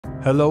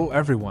Hello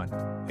everyone.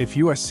 If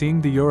you are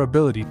seeing the "Your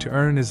ability to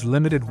earn is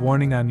limited"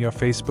 warning on your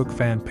Facebook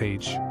fan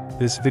page,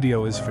 this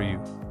video is for you.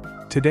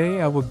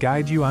 Today I will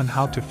guide you on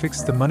how to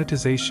fix the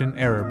monetization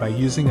error by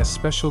using a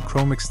special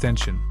Chrome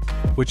extension,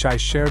 which I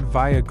shared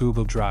via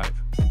Google Drive.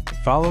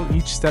 Follow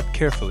each step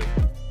carefully.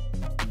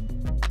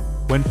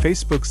 When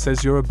Facebook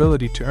says your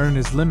ability to earn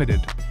is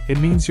limited, it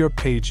means your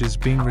page is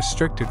being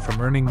restricted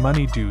from earning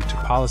money due to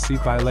policy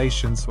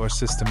violations or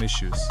system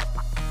issues.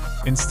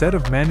 Instead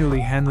of manually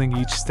handling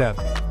each step,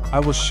 I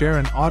will share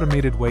an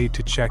automated way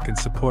to check and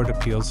support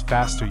appeals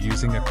faster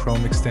using a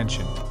Chrome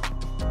extension.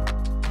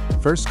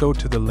 First, go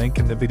to the link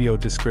in the video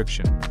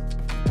description.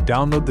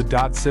 Download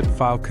the .zip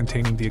file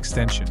containing the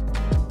extension.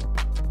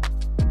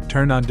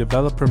 Turn on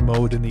developer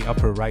mode in the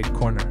upper right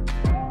corner.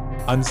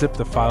 Unzip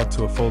the file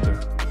to a folder.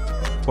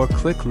 Or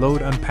click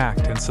Load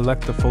Unpacked and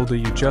select the folder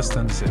you just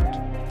unzipped.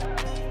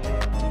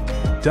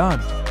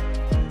 Done!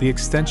 The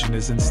extension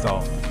is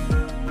installed.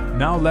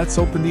 Now let's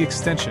open the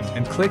extension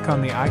and click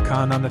on the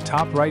icon on the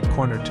top right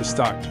corner to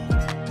start.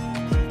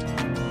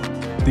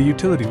 The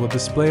utility will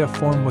display a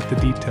form with the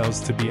details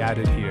to be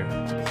added here.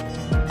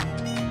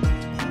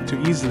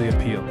 To easily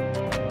appeal,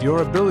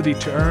 your ability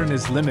to earn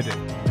is limited.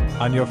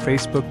 On your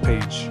Facebook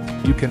page,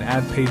 you can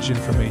add page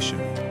information.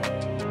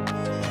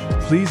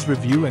 Please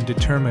review and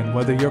determine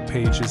whether your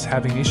page is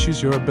having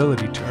issues. Your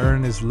ability to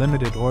earn is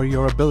limited or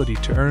your ability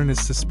to earn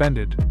is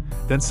suspended,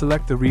 then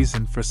select the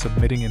reason for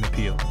submitting an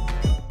appeal.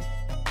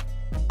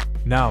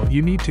 Now,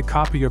 you need to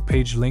copy your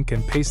page link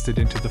and paste it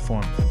into the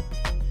form.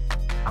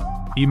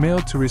 Email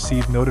to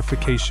receive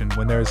notification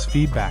when there is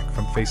feedback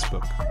from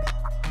Facebook.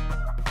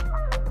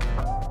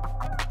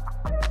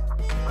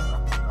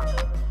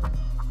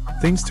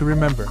 Things to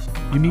remember: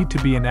 you need to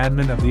be an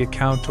admin of the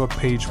account or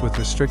page with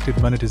restricted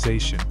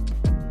monetization.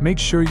 Make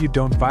sure you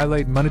don't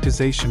violate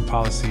monetization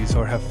policies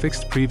or have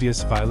fixed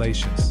previous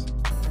violations.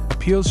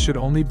 Appeals should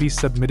only be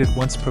submitted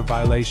once per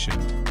violation.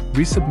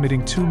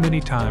 Resubmitting too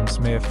many times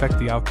may affect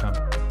the outcome.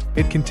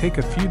 It can take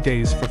a few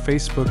days for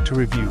Facebook to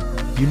review.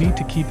 You need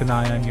to keep an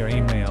eye on your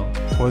email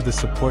or the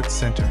support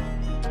center.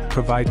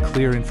 Provide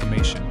clear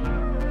information,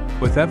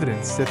 with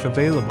evidence if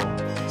available,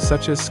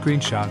 such as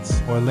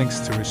screenshots or links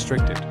to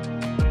restricted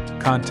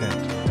content.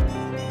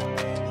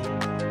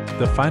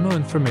 The final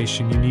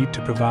information you need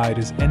to provide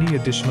is any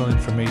additional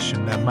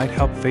information that might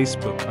help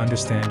Facebook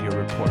understand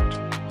your report.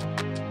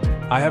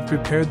 I have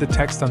prepared the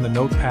text on the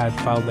notepad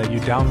file that you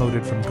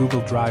downloaded from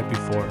Google Drive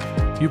before.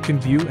 You can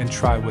view and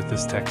try with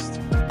this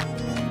text.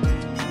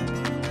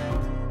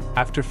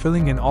 After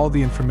filling in all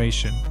the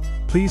information,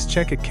 please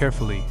check it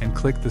carefully and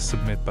click the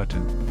Submit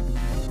button.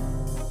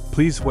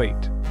 Please wait.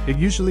 It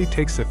usually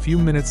takes a few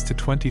minutes to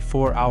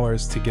 24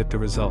 hours to get the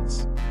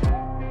results.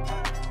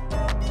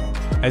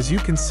 As you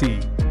can see,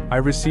 I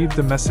received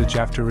the message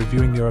after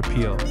reviewing your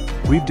appeal.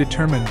 We've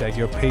determined that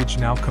your page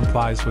now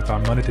complies with our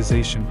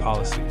monetization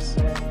policies.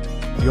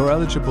 You're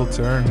eligible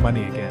to earn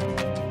money again.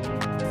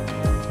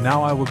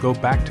 Now I will go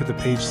back to the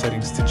page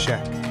settings to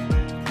check.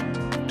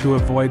 To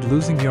avoid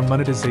losing your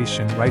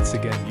monetization rights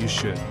again, you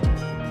should: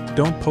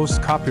 don't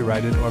post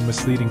copyrighted or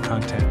misleading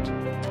content.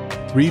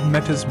 Read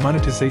Meta's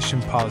monetization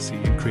policy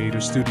in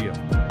Creator Studio.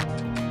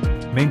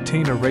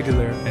 Maintain a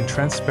regular and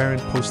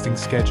transparent posting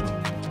schedule.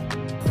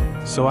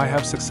 So I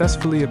have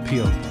successfully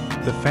appealed.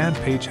 The fan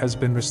page has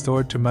been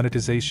restored to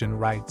monetization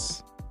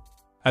rights.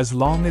 As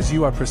long as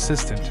you are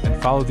persistent and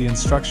follow the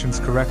instructions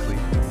correctly,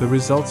 the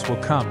results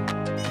will come.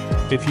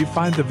 If you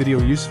find the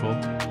video useful,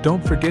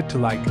 don't forget to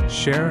like,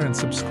 share and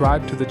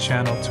subscribe to the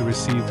channel to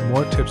receive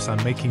more tips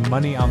on making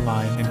money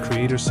online and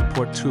creator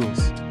support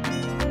tools.